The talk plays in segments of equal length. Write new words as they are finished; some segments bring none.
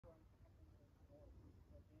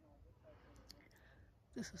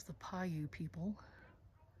This is the Puye people.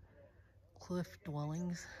 Cliff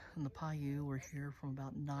dwellings in the Puye were here from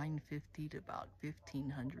about 950 to about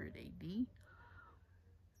 1500 AD.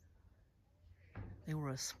 They were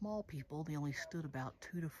a small people. They only stood about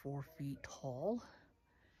 2 to 4 feet tall.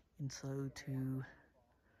 And so to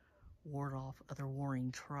ward off other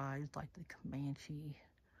warring tribes like the Comanche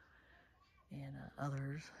and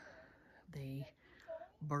others, they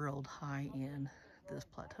burrowed high in this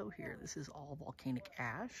plateau here. This is all volcanic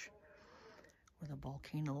ash, where the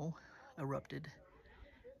volcano erupted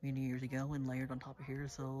many years ago and layered on top of here.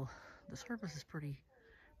 So the surface is pretty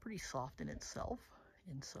soft in itself.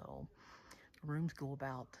 And so the rooms go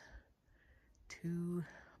about two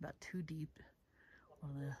deep,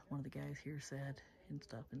 one of the guys here said, and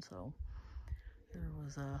stuff. And so there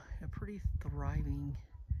was a pretty thriving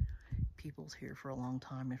peoples here for a long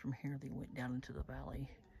time, and from here they went down into the valley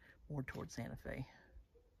more towards Santa Fe.